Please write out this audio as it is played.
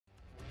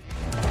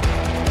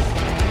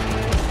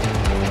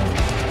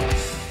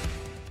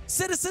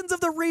Citizens of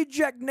the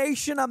Reject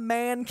Nation, a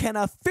man can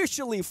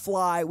officially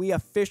fly. We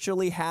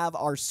officially have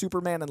our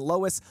Superman and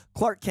Lois.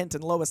 Clark Kent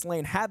and Lois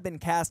Lane have been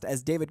cast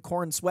as David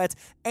Cornsweet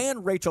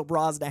and Rachel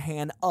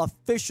Brosnahan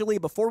officially.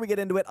 Before we get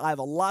into it, I have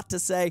a lot to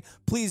say.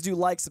 Please do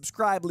like,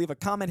 subscribe, leave a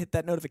comment, hit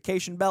that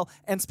notification bell.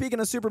 And speaking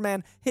of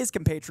Superman, his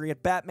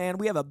compatriot Batman,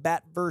 we have a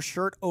Batverse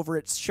shirt over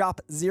at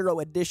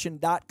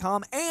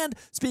shopzeroedition.com. And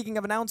speaking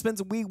of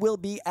announcements, we will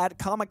be at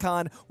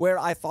Comic-Con, where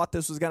I thought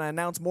this was going to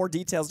announce more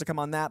details to come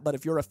on that. But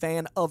if you're a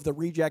fan of the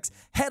Rejects,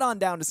 head on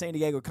down to San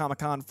Diego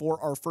Comic-Con for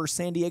our first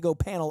San Diego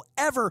panel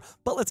ever.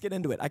 But let's get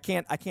into it. I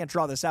can't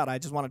draw this out. I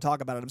just want to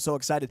talk about it. I'm so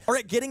excited. All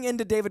right, getting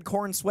into David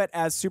Cornsweet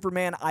as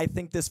Superman, I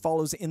think this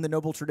follows in the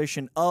noble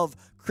tradition of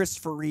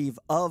Christopher Reeve,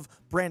 of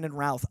Brandon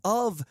Routh,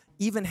 of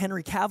even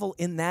Henry Cavill,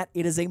 in that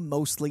it is a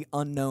mostly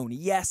unknown.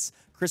 Yes,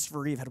 Christopher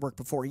Reeve had worked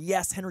before.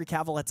 Yes, Henry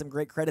Cavill had some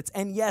great credits.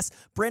 And yes,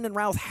 Brandon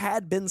Routh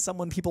had been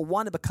someone people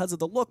wanted because of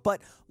the look,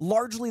 but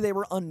largely they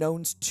were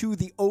unknowns to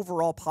the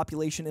overall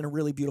population in a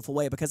really beautiful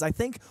way. Because I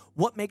think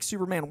what makes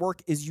Superman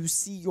work is you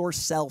see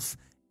yourself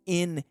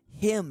in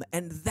him,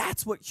 and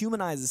that's what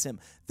humanizes him.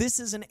 This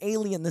is an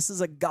alien, this is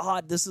a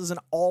god, this is an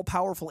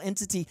all-powerful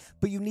entity,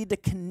 but you need to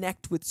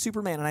connect with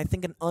Superman, and I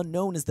think an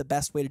unknown is the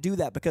best way to do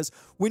that, because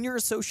when you're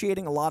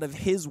associating a lot of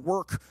his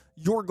work,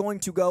 you're going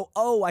to go,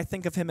 oh, I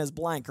think of him as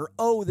blank, or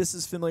oh, this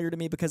is familiar to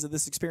me because of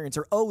this experience,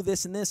 or oh,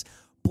 this and this.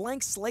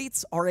 Blank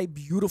slates are a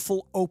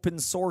beautiful open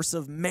source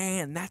of,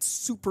 man, that's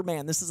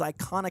Superman. This is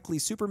iconically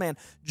Superman.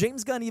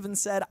 James Gunn even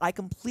said, I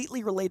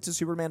completely relate to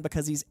Superman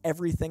because he's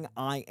everything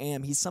I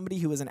am. He's somebody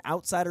who is an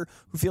outsider,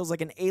 who feels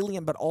like an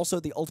alien, but also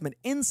the ultimate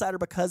insider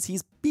because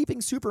he's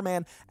beeping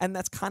Superman, and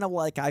that's kind of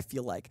like I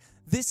feel like.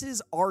 This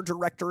is our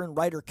director and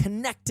writer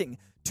connecting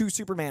to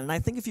Superman, and I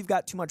think if you've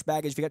got too much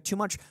baggage, if you've got too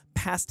much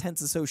past tense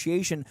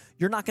association,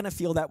 you're not going to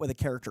feel that with a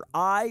character.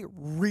 I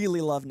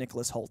really love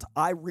Nicholas Hoult.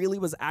 I really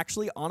was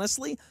actually,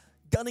 honestly,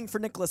 gunning for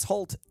Nicholas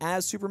Hoult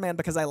as Superman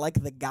because I like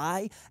the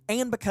guy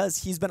and because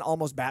he's been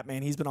almost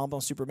Batman. He's been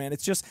almost Superman.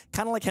 It's just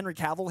kind of like Henry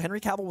Cavill. Henry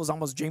Cavill was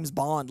almost James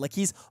Bond. Like,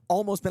 he's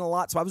almost been a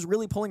lot, so I was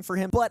really pulling for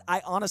him. But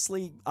I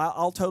honestly,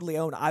 I'll totally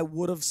own, I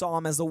would have saw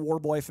him as the war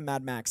boy from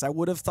Mad Max. I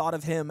would have thought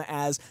of him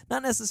as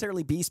not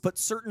necessarily Beast, but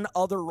certain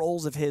other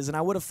roles of his, and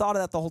I would have thought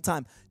of that the whole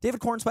time. David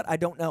Cornsweet, I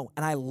don't know,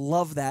 and I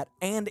love that,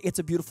 and it's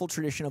a beautiful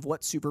tradition of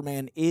what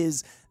Superman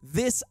is.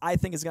 This, I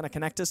think, is going to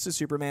connect us to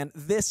Superman.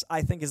 This,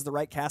 I think, is the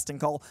right casting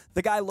call.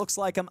 The guy looks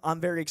like him. I'm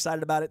very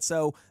excited about it.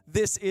 So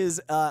this is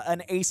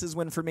an aces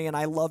win for me, and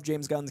I love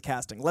James Gunn's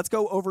casting. Let's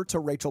go over to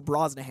Rachel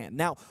Brosnahan.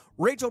 Now,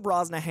 Rachel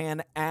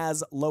Brosnahan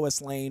as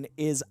Lois Lane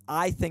is,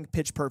 I think,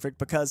 pitch perfect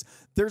because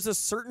there's a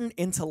certain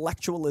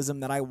intellectualism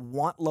that I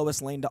want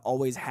Lois Lane to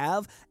always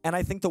have, and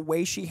I think the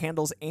way she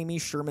handles Amy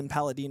Sherman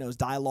Palladino's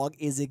dialogue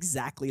is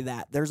exactly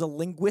that. There's a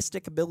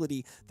linguistic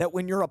ability that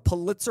when you're a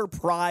Pulitzer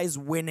Prize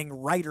winning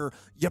writer,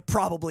 you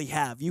probably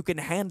have. You can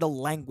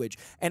handle language.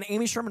 And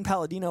Amy Sherman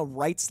Palladino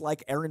writes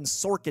like Aaron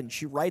Sorkin.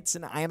 She writes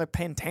in I Am a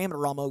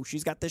Pentameter almost.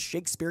 She's got this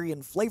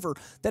Shakespearean flavor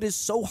that is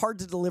so hard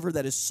to deliver,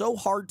 that is so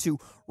hard to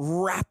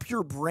wrap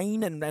your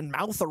brain and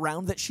mouth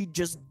around, that she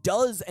just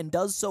does and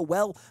does so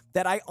well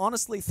that I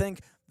honestly think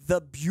the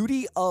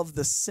beauty of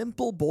the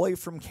simple boy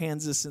from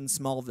Kansas in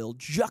Smallville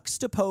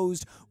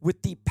juxtaposed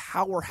with the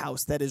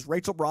powerhouse that is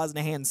Rachel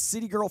Brosnahan,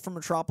 city girl from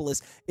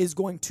Metropolis, is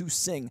going to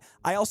sing.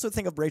 I also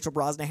think of Rachel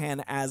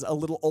Brosnahan as a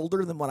little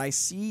older than what I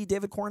see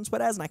David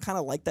Cornsweet as, and I kind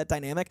of like that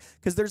dynamic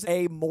because there's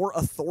a more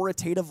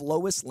authoritative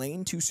Lois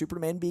Lane to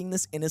Superman being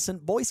this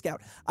innocent Boy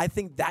Scout. I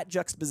think that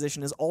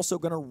juxtaposition is also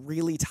going to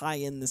really tie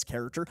in this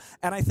character,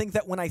 and I think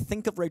that when I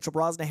think of Rachel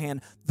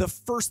Brosnahan, the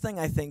first thing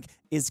I think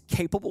is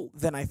capable,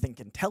 then I think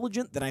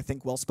intelligent, then I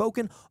think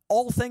well-spoken,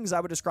 all things I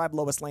would describe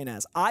Lois Lane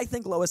as. I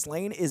think Lois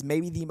Lane is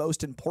maybe the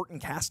most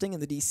important casting in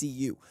the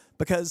DCU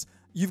because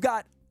you've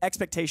got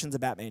expectations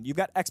of Batman, you've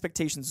got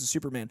expectations of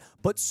Superman,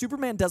 but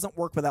Superman doesn't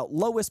work without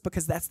Lois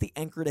because that's the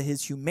anchor to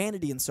his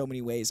humanity in so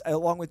many ways,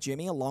 along with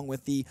Jimmy, along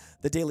with the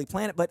Daily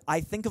Planet. But I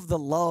think of the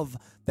love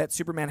that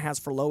Superman has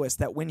for Lois,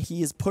 that when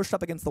he is pushed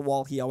up against the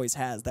wall, he always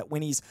has, that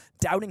when he's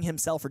doubting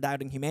himself or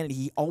doubting humanity,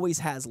 he always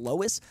has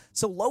Lois.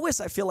 So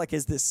Lois, I feel like,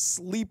 is this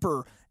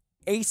sleeper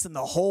ace in the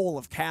hole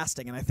of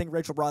casting, and I think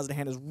Rachel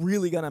Brosnahan is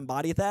really going to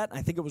embody that.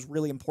 I think it was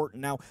really important.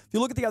 Now, if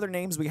you look at the other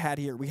names we had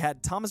here, we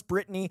had Thomas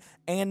Brittany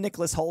and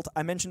Nicholas Hoult.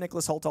 I mentioned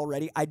Nicholas Hoult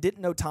already. I didn't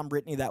know Tom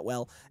Brittany that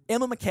well.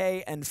 Emma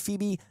McKay and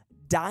Phoebe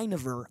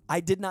Dynevor, I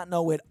did not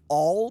know at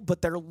all,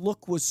 but their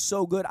look was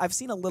so good. I've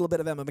seen a little bit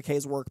of Emma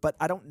McKay's work, but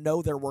I don't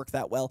know their work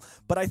that well.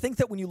 But I think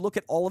that when you look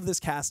at all of this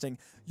casting,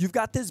 you've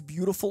got this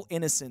beautiful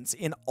innocence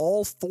in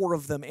all four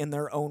of them in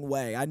their own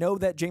way. I know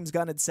that James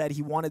Gunn had said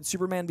he wanted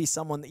Superman to be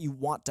someone that you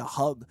want to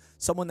hug,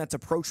 someone that's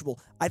approachable.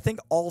 I think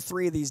all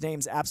three of these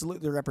names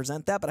absolutely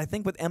represent that, but I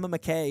think with Emma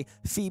McKay,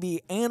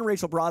 Phoebe, and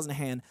Rachel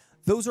Brosnahan,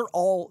 those are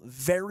all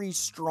very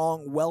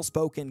strong,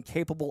 well-spoken,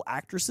 capable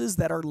actresses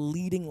that are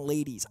leading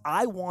ladies.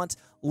 I want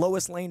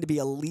Lois Lane to be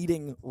a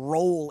leading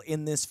role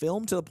in this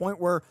film to the point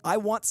where I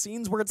want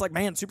scenes where it's like,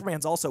 man,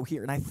 Superman's also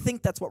here. And I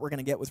think that's what we're going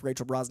to get with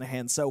Rachel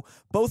Brosnahan. So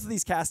both of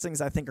these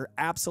castings I think are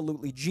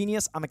absolutely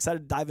genius. I'm excited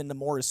to dive into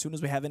more as soon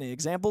as we have any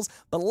examples.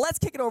 But let's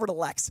kick it over to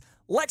Lex.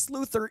 Lex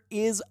Luthor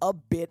is a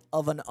bit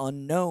of an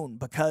unknown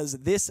because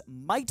this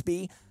might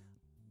be,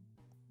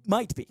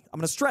 I'm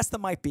going to stress the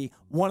might be,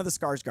 one of the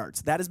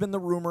Skarsgårds. That has been the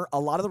rumor. A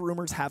lot of the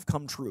rumors have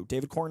come true.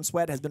 David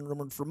Corenswet has been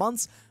rumored for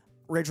months.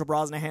 Rachel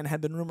Brosnahan had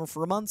been rumored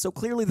for a month, so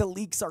clearly the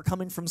leaks are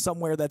coming from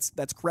somewhere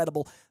that's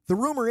credible. The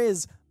rumor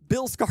is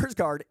Bill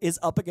Skarsgård is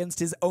up against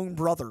his own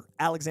brother,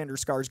 Alexander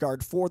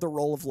Skarsgård, for the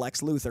role of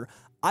Lex Luthor.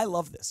 I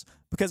love this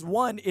because,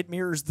 one, it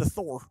mirrors the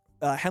Thor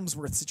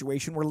Hemsworth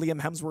situation where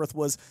Liam Hemsworth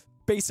was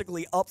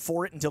basically up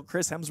for it until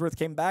Chris Hemsworth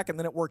came back, and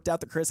then it worked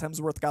out that Chris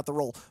Hemsworth got the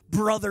role.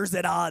 Brothers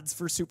at odds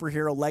for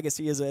superhero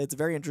legacy it's a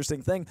very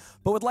interesting thing.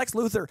 But with Lex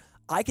Luthor,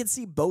 I could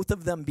see both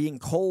of them being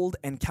cold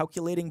and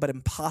calculating but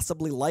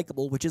impossibly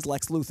likable, which is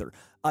Lex Luthor.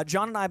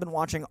 John and I have been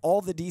watching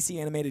all the DC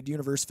Animated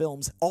Universe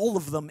films, all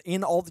of them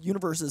in all the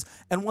universes,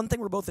 and one thing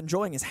we're both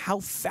enjoying is how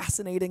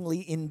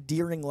fascinatingly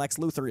endearing Lex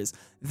Luthor is.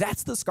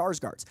 That's the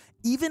Skarsgårds.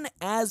 Even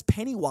as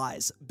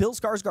Pennywise, Bill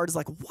Skarsgård is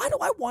like, why do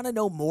I want to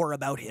know more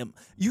about him?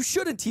 You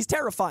shouldn't. He's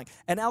terrifying.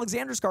 And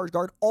Alexander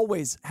Skarsgård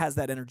always has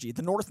that energy.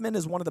 The Northman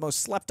is one of the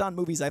most slept-on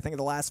movies, I think, of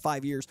the last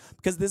 5 years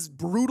because this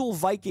brutal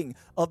Viking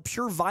of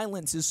pure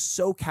violence is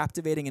so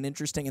captivating and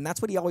interesting, and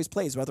that's what he always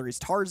plays, whether he's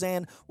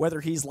Tarzan,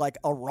 whether he's like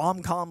a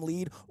rom-com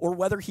lead, or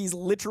whether he's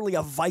literally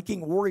a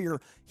Viking warrior.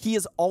 He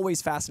is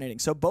always fascinating.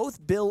 So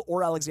both Bill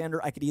or Alexander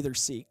I could either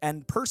see.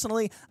 And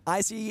personally,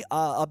 I see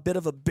a bit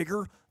of a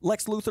bigger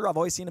Lex Luthor. I've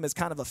always seen him as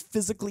kind of a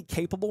physically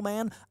capable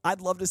man.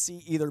 I'd love to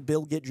see either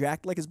Bill get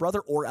jacked like his brother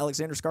or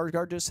Alexander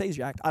Skarsgård just stays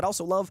jacked. I'd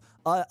also love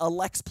a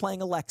Lex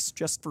playing a Lex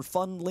just for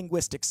fun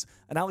linguistics.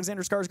 And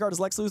Alexander Skarsgård as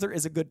Lex Luthor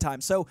is a good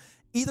time. So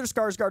either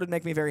Skarsgård would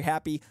make me very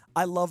happy.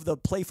 I love the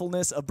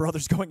playfulness of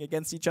brothers going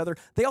against each other.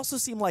 They also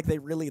seem like they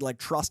really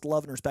trust,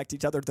 love, and respect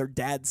each other. Their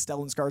dad,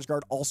 Stellan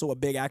Skarsgård, also a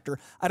big actor.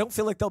 I don't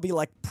feel like there'll be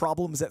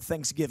problems at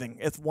Thanksgiving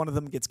if one of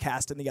them gets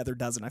cast and the other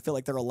doesn't. I feel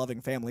like they're a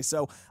loving family.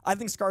 So I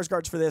think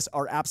Skarsgårds for this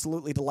are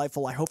absolutely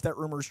delightful. I hope that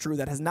rumor is true.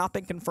 That has not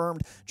been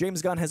confirmed.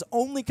 James Gunn has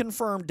only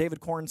confirmed David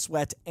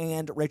Corenswet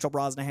and Rachel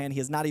Brosnahan. He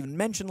has not even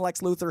mentioned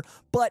Lex Luthor,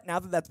 but now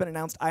that that's been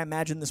announced, I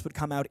imagine this would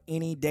come out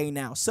any day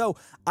now. So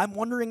I'm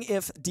wondering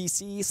if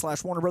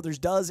DC/Warner Brothers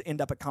does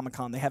end up at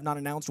Comic-Con. They have not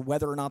announced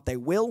whether or not they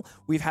will.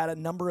 We've had a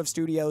number of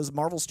studios,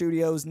 Marvel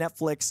Studios,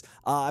 Netflix,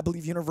 I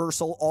believe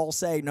Universal, all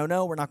say,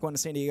 no, we're not going to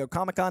San Diego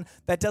Comic-Con.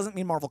 That doesn't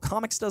mean Marvel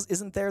Comics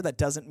isn't there. That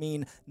doesn't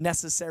mean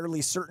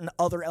necessarily certain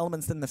other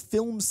elements than the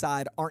film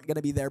side aren't going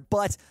to be there.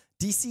 But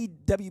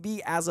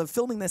DCWB, as of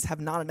filming this, have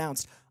not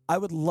announced. I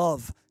would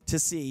love to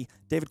see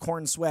David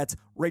Corenswet,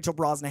 Rachel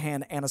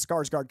Brosnahan, and a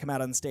Skarsgård come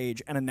out on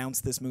stage and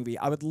announce this movie.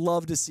 I would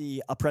love to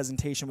see a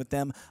presentation with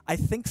them. I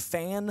think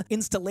fan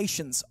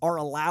installations are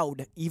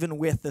allowed even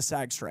with the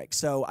SAG strike.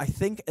 So I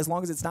think as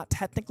long as it's not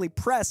technically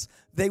press,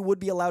 they would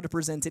be allowed to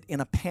present it in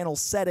a panel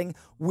setting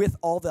with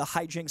all the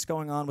hijinks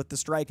going on with the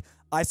strike.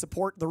 I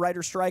support the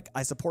writer's strike.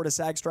 I support a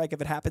SAG strike if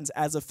it happens.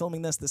 As of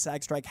filming this, the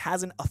SAG strike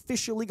hasn't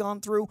officially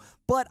gone through,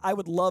 but I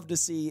would love to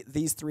see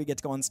these three get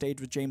to go on stage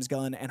with James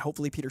Gunn and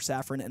hopefully Peter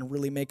Safran and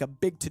really make a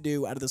big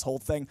to-do out of this whole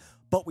thing.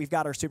 But we've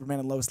got our Superman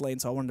and Lois Lane,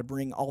 so I wanted to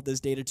bring all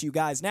this data to you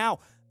guys. Now,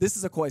 this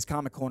is a Koi's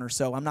Comic Corner,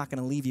 so I'm not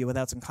going to leave you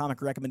without some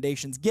comic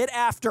recommendations. Get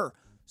after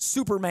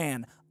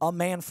Superman, A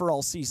Man for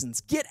All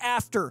Seasons. Get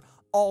after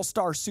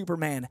All-Star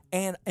Superman,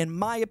 and in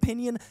my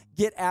opinion,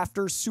 get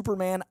after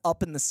Superman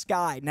Up in the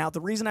Sky. Now,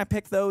 the reason I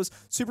picked those,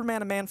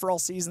 Superman, A Man for All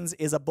Seasons,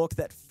 is a book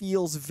that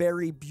feels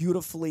very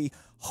beautifully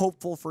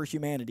hopeful for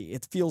humanity.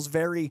 It feels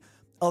very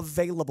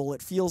available.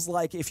 It feels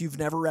like if you've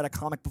never read a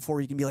comic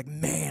before, you can be like,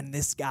 man,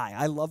 this guy.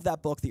 I love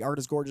that book. The art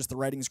is gorgeous. The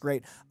writing's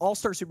great.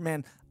 All-Star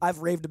Superman,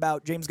 I've raved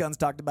about. James Gunn's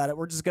talked about it.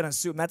 We're just going to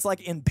assume that's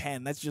like in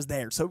pen. That's just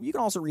there. So you can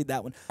also read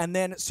that one. And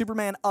then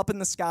Superman Up in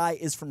the Sky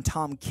is from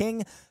Tom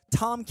King.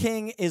 Tom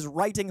King is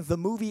writing the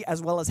movie as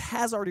well as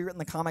has already written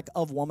the comic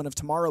of Woman of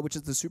Tomorrow, which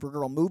is the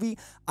Supergirl movie.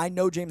 I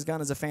know James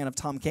Gunn is a fan of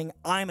Tom King.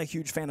 I'm a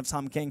huge fan of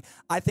Tom King.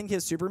 I think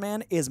his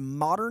Superman is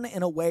modern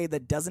in a way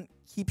that doesn't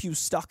keep you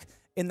stuck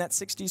in that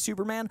 60s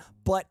Superman,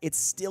 but it's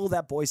still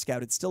that Boy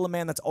Scout. It's still a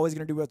man that's always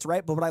going to do what's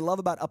right. But what I love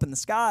about Up in the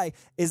Sky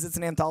is it's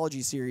an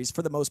anthology series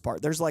for the most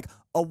part. There's like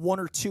a 1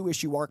 or 2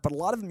 issue arc, but a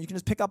lot of them you can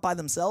just pick up by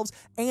themselves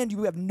and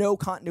you have no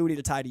continuity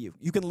to tie to you.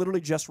 You can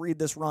literally just read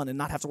this run and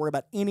not have to worry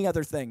about any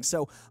other thing.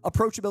 So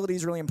approachability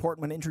is really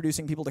important when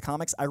introducing people to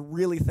comics. I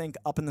really think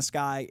Up in the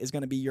Sky is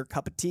going to be your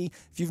cup of tea.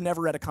 If you've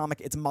never read a comic,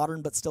 it's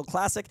modern but still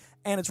classic,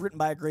 and it's written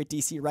by a great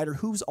DC writer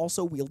who's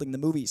also wielding the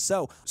movies.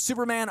 So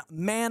Superman,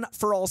 Man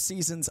for All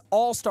Seasons,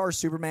 All-Star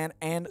Superman,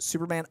 and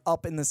Superman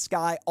Up in the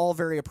Sky, all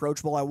very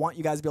approachable. I want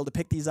you guys to be able to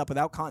pick these up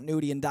without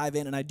continuity and dive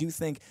in, and I do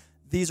think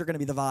these are going to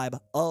be the vibe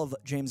of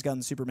James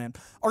Gunn's Superman.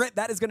 All right,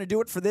 that is going to do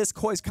it for this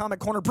Koi's Comic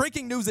Corner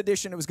Breaking News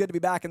edition. It was good to be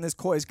back in this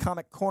Koi's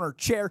Comic Corner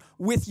chair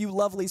with you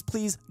lovelies.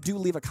 Please do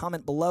leave a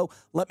comment below.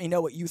 Let me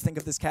know what you think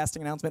of this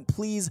casting announcement.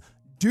 Please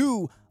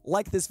do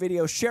like this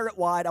video, share it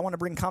wide. I want to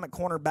bring Comic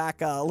Corner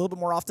back a little bit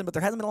more often, but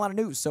there hasn't been a lot of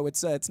news, so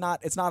it's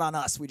not on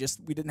us. We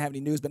didn't have any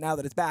news, but now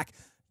that it's back,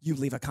 you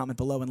leave a comment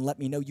below and let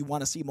me know you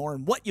want to see more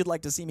and what you'd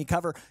like to see me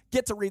cover.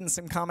 Get to reading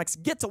some comics,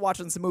 get to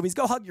watching some movies,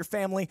 go hug your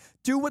family,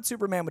 do what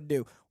Superman would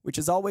do, which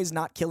is always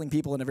not killing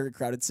people in a very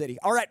crowded city.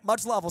 All right,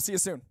 much love. We'll see you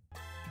soon.